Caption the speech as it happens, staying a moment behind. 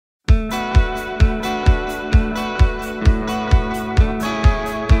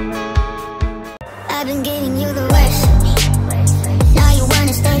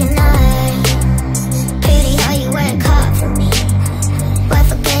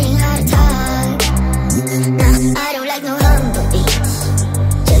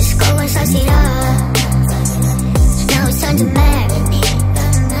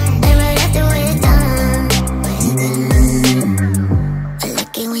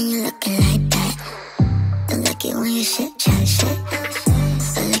when you're looking like that. I like it when you shit, chat shit.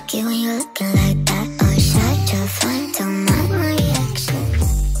 I like it when you're looking like that. Oh, shut your phone, don't mind my reaction.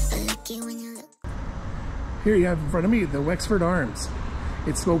 I like it when you look. Here you have in front of me the Wexford Arms.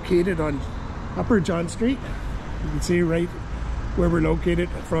 It's located on Upper John Street. You can see right where we're located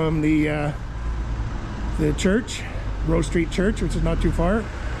from the church, Rose Street Church, which is not too far.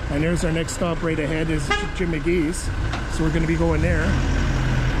 And there's our next stop right ahead is Jim McGees. So we're going to be going there.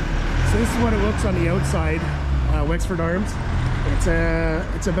 So this is what it looks on the outside, Wexford Arms.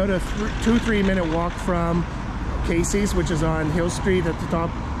 It's about a 2-3 minute walk from Casey's, which is on Hill Street at the top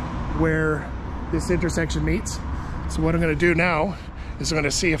where this intersection meets. So what I'm going to do now is I'm going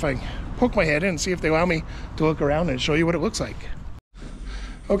to see if I poke my head in and see if they allow me to look around and show you what it looks like.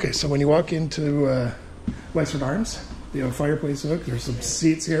 Okay, so when you walk into Wexford Arms, you have a fireplace look, there's some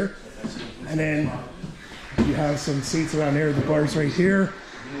seats here, and then you have some seats around here. The bar's right here.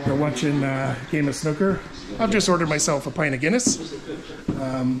 You're watching a game of snooker. I've just ordered myself a pint of Guinness.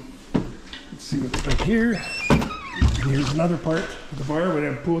 Let's see what's right here. And here's another part of the bar where they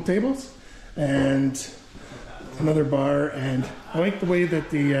have pool tables and another bar, and I like the way that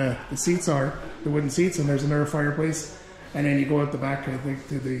the seats are, the wooden seats, and there's another fireplace, and then you go out the back, I think,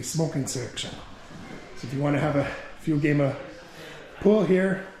 to the smoking section. So if you want to have a few game of pool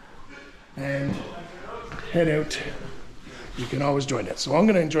here and head out, you can always join it. So I'm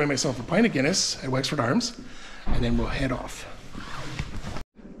going to enjoy myself a pint of Guinness at Wexford Arms, and then we'll head off.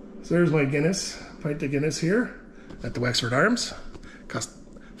 So there's my Guinness, pint of Guinness here at the Wexford Arms. Cost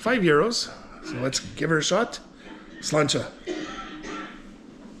 €5. So let's give her a shot. Sláinte.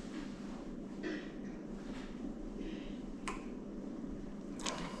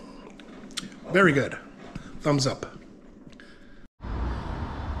 Very good. Thumbs up.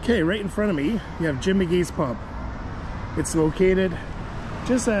 Okay, right in front of me, you have Jim McGees Pub. It's located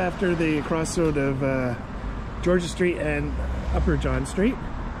just after the crossroad of Georgia Street and Upper John Street.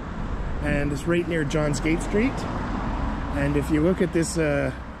 And it's right near Johns Gate Street. And if you look at this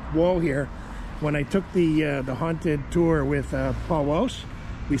wall here, when I took the haunted tour with Paul Walsh,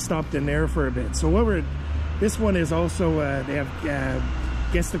 we stopped in there for a bit. So this one is also, they have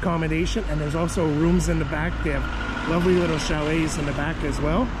guest accommodation, and there's also rooms in the back. They have lovely little chalets in the back as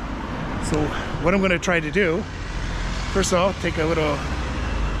well. So what I'm going to try to do, first of all, take a little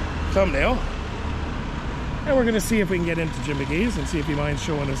thumbnail, and we're going to see if we can get into Jim McGees and see if he minds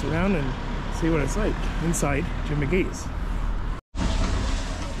showing us around and see what it's like inside Jim McGees.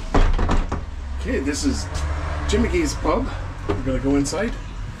 Okay, this is Jim McGees Pub. We're going to go inside.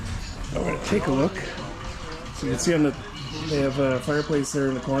 I'm going to take a look. So you can see they have a fireplace there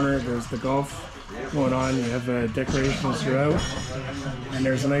in the corner. There's the golf going on. You have decorations throughout. And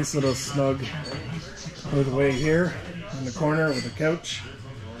there's a nice little snug out the way here in the corner with a couch.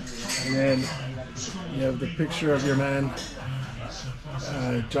 And then you have the picture of your man,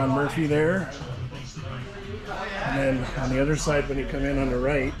 John Murphy there. And then on the other side, when you come in on the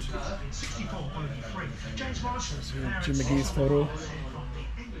right, there's your Jim McGee's photo.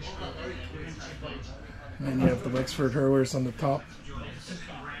 And then you have the Wexford Hurlers on the top.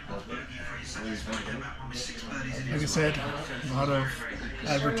 Like I said, a lot of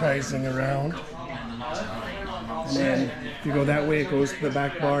advertising around. And then if you go that way, it goes to the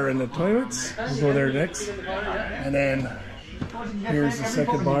back bar and the toilets. We'll go there next. And then here's the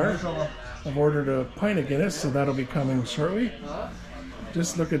second bar. I've ordered a pint of Guinness, so that'll be coming shortly.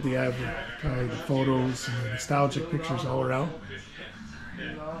 Just look at the photos and the nostalgic pictures all around.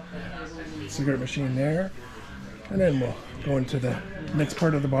 Cigarette machine there. And then we'll go into the next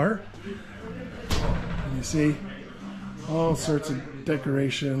part of the bar. And you see all sorts of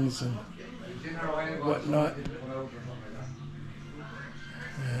decorations and whatnot.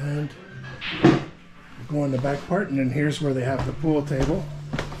 And we'll go in the back part, and then here's where they have the pool table.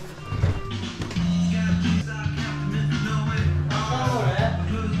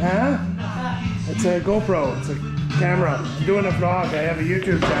 Huh? It's a GoPro. It's a camera. I'm doing a vlog. I have a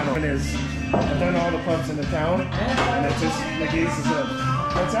YouTube channel. I've done all the pubs in the town, and it's just McGees is it.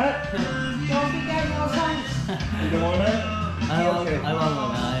 What's that? Don't forget your friends. You don't want that? I want one.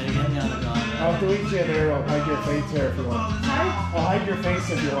 Get me on the dog. I'll have to eat you there. I'll hide your face there if you want. Sorry? I'll hide your face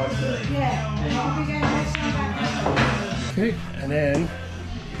if you want there. Yeah. Don't forget your friends. Okay, and then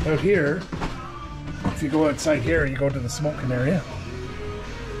out here, if you go outside here, you go to the smoking area.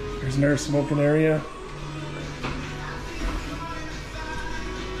 There's another smoking area.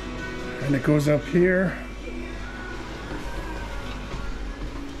 And it goes up here.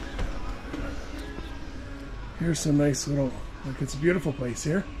 Here's some nice little, look, it's a beautiful place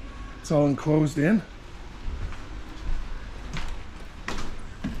here. It's all enclosed in.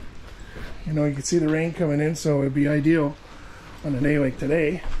 You know, you can see the rain coming in, so it'd be ideal on a day like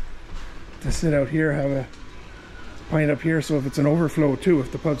today to sit out here, have a pint up here. So if it's an overflow too,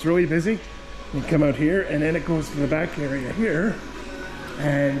 if the pub's really busy, you come out here, and then it goes to the back area here,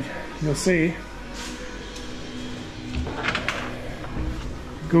 and you'll see it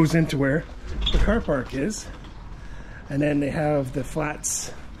goes into where the car park is, and then they have the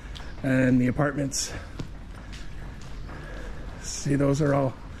flats and the apartments. See, those are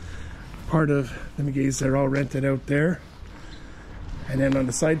all part of the McGees. They're all rented out there. And then on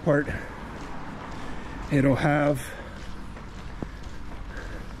the side part, it'll have,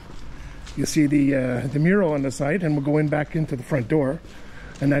 you see the mural on the side, and we'll go in back into the front door,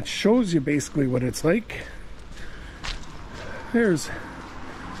 and that shows you basically what it's like. There's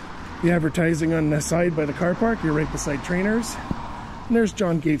the advertising on the side by the car park. You're right beside Trainers, and there's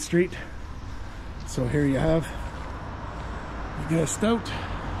John Gate Street. So here you have, you get a stout,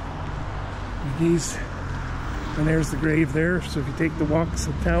 McGees, and there's the grave there. So if you take the walks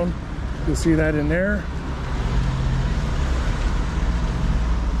of town, you'll see that in there.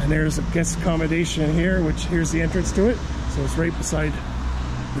 And there's a guest accommodation here, which here's the entrance to it. So it's right beside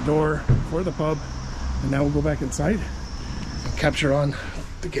the door for the pub. And now we'll go back inside and capture on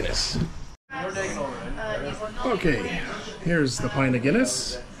the Guinness. Okay, here's the pint of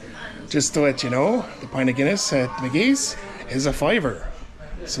Guinness. Just to let you know, the pint of Guinness at McGees is a $5.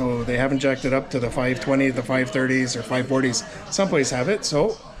 So they haven't jacked it up to the $5.20, the $5.30s, or $5.40s. Some places have it,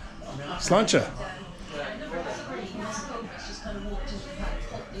 so sláinte.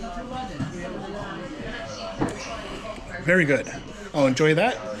 Very good. I'll enjoy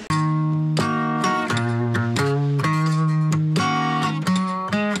that.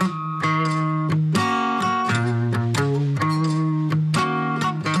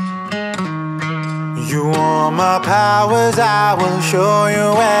 You want my powers, I will show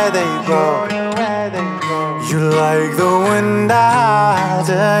you where they go. You like the wind, I'll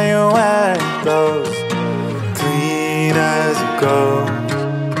tell you where it blows. Clean as you go,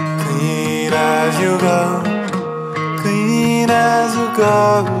 clean as you go, clean as you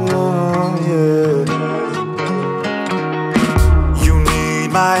go, yeah. You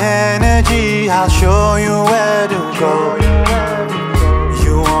need my energy, I'll show you where to go.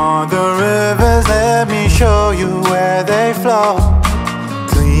 You want the rivers, let me show you where they flow.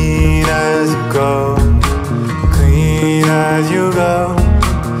 Clean as you go, clean as you go,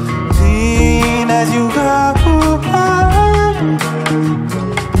 clean as you go.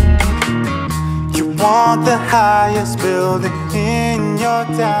 You want the highest building in your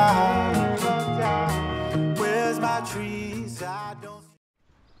town. Where's my trees? I don't.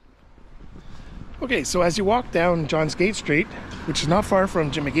 Okay, so as you walk down John's Gate Street, which is not far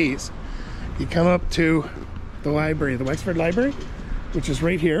from Jim McGee's, you come up to the library, the Wexford Library, which is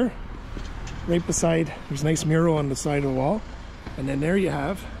right here, right beside, there's a nice mural on the side of the wall, and then there you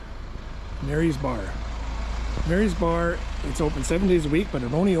have Mary's Bar. Mary's Bar, it's open 7 days a week, but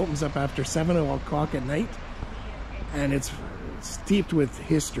it only opens up after 7 o'clock at night, and it's steeped with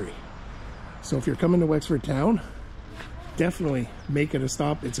history. So if you're coming to Wexford Town, definitely make it a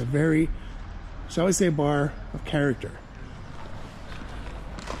stop. It's a very, shall I say, bar of character.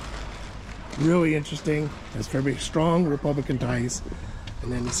 Really interesting, has very strong Republican ties.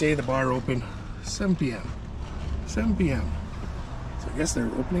 And then you say the bar open 7 p.m. 7 p.m. So I guess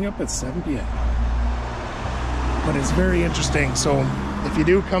they're opening up at 7 p.m. But it's very interesting. So if you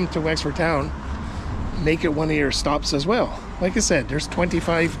do come to Wexford Town, make it one of your stops as well. Like I said, there's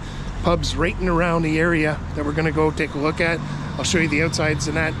 25 pubs right and around the area that we're gonna go take a look at. I'll show you the outsides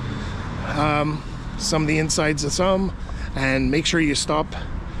and that, some of the insides of some, and make sure you stop,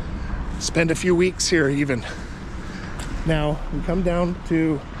 spend a few weeks here even. Now we come down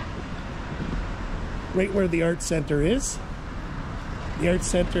to right where the art center is. The art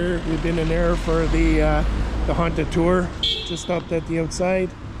center, we've been in there for the haunted tour, just stopped at the outside,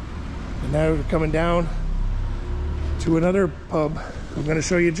 and now we're coming down to another pub. I'm going to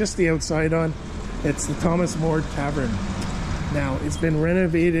show you just the outside on. It's the Thomas More Tavern. Now it's been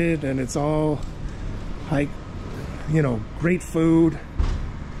renovated and it's all like, you know, great food,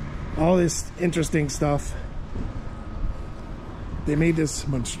 all this interesting stuff. They made this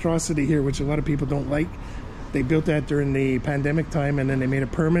monstrosity here, which a lot of people don't like. They built that during the pandemic time, and then they made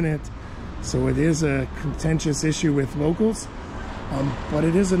it permanent. So it is a contentious issue with locals. But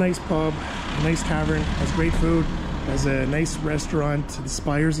it is a nice pub, a nice tavern, has great food, has a nice restaurant, the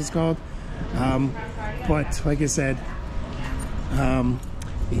Spires it's called. But like I said,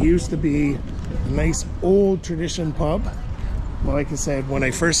 it used to be a nice old tradition pub. Well, like I said, when I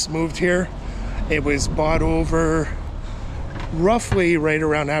first moved here, it was bought over roughly right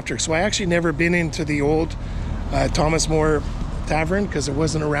around after. So I actually never been into the old Thomas More Tavern because it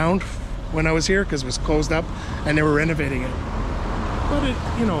wasn't around when I was here because it was closed up and they were renovating it. But it,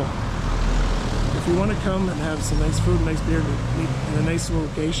 you know, if you want to come and have some nice food, nice beer in a nice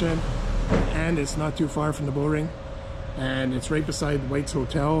location, and it's not too far from the bull ring, and it's right beside White's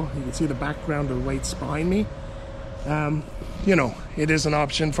Hotel. You can see the background of White's behind me. You know, it is an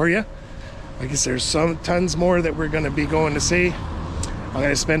option for you. I guess there's tons more that we're going to be going to see. I'm going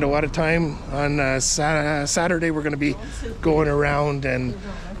to spend a lot of time on Saturday. We're going to be going around and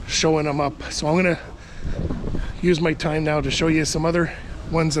showing them up. So I'm going to use my time now to show you some other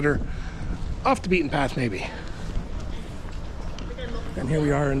ones that are off the beaten path maybe. And here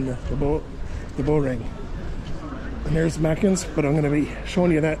we are in the bull ring. And there's Mackens, but I'm going to be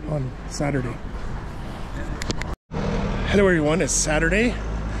showing you that on Saturday. Hello everyone, it's Saturday,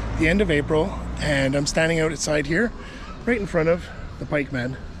 the end of April, and I'm standing outside here, right in front of the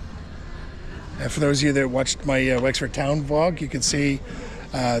Pikeman. And for those of you that watched my Wexford Town vlog, you can see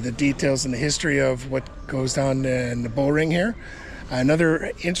the details and the history of what goes on in the bull ring here.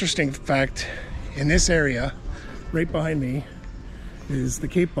 Another interesting fact, in this area, right behind me, is the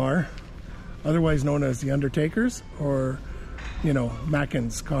Cape Bar, otherwise known as the Undertakers, or, you know,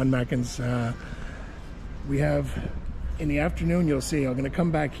 Mackens, Con Mackens. We have, in the afternoon, you'll see, I'm going to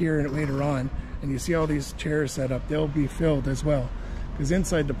come back here later on, and you see all these chairs set up. They'll be filled as well, because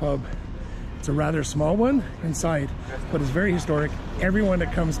inside the pub, it's a rather small one inside, but it's very historic. Everyone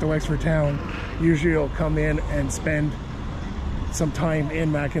that comes to Wexford Town usually will come in and spend some time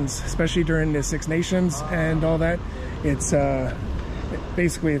in Mackens, especially during the Six Nations and all that. It's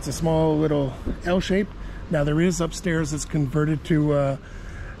basically it's a small little L shape. Now there is upstairs it's converted to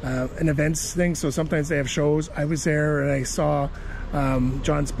an events thing, so sometimes they have shows. I was there and I saw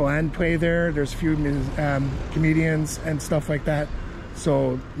John Spillane play there. There's a few comedians and stuff like that.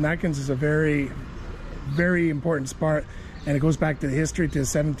 So Mackens is a very, very important spot, and it goes back to the history to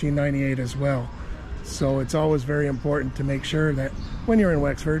 1798 as well. So it's always very important to make sure that when you're in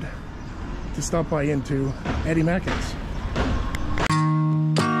Wexford, to stop by into Eddie Mackens.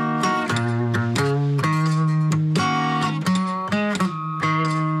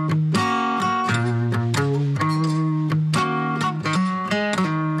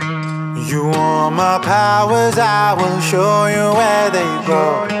 You want my powers, I will show you where they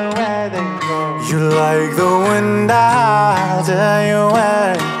go. You like the wind, I'll tell you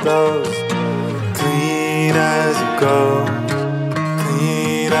where it goes. Clean as you go,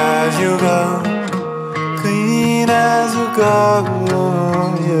 clean as you go, clean as you go,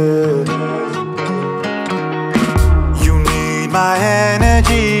 yeah. You need my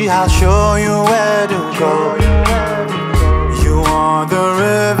energy, I'll show you where to go. You want the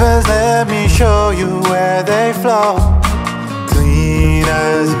rivers, let me show you where they flow. Clean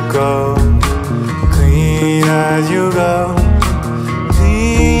as you go, clean as you go,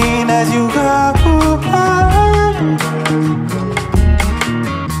 clean as you go.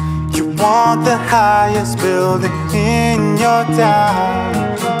 You want the highest building in your town.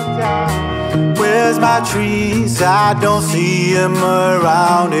 Where's my trees? I don't see them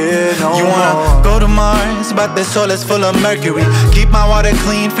around here no more. You wanna go to Mars, but the soil is full of mercury. Keep my water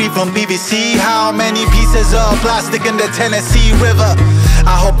clean, free from PVC. How many pieces of plastic in the Tennessee River?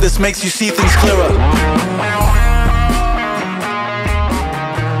 I hope this makes you see things clearer.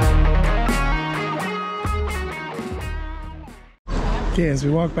 Okay, as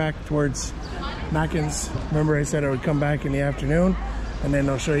we walk back towards Mackens, remember I said I would come back in the afternoon, and then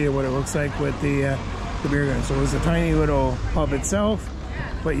I'll show you what it looks like with the beer garden. So it was a tiny little pub itself,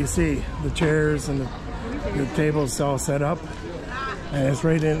 but you see the chairs and the tables all set up, and it's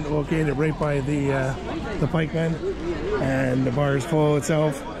located right by the Pikeman, and the bar is full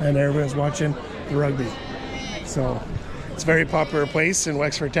itself, and everyone's watching the rugby. So it's a very popular place in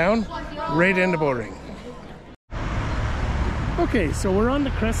Wexford Town, right in the bull ring. Okay, so we're on the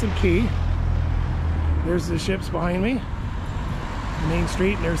Crescent Quay. There's the ships behind me, the main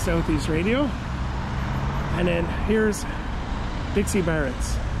street, and there's Southeast Radio. And then here's Dixie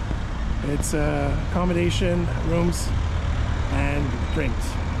Barretts. It's accommodation, rooms, and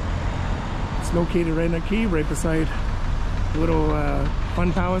drinks. It's located right in the quay, right beside a little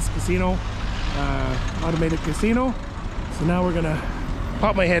Fun Palace casino, automated casino. So now we're gonna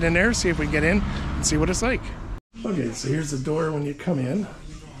pop my head in there, see if we can get in and see what it's like. Okay, so here's the door when you come in.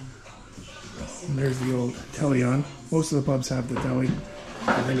 And there's the old telly on. Most of the pubs have the telly.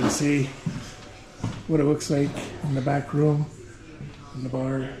 And then you see what it looks like in the back room, in the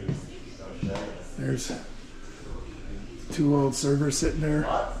bar. There's two old servers sitting there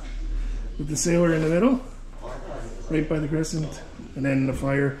with the sailor in the middle. right by the crescent, and then the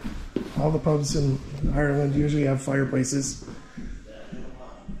fire. All the pubs in Ireland usually have fireplaces.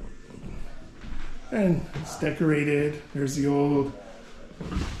 And it's decorated. There's the old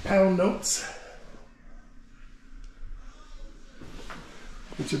pound notes,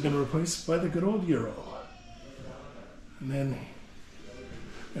 which have been replaced by the good old euro. And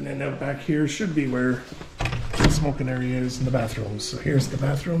then out back here should be where the smoking area is in the bathrooms. So here's the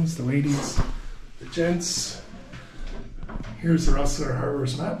bathrooms, the ladies, the gents. Here's the Rustler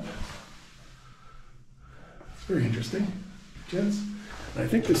Harbour's map. It's very interesting, gents. And I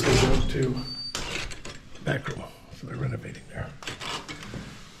think this goes out to the back room. So they're renovating there.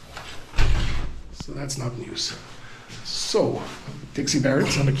 So that's not news. So, Dixie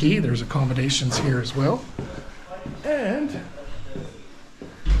Barretts on the quay. There's accommodations here as well. And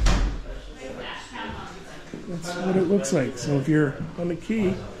that's what it looks like. So if you're on the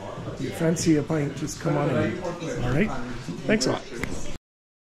quay, you fancy a pint, just come on in. All right? Thanks a lot.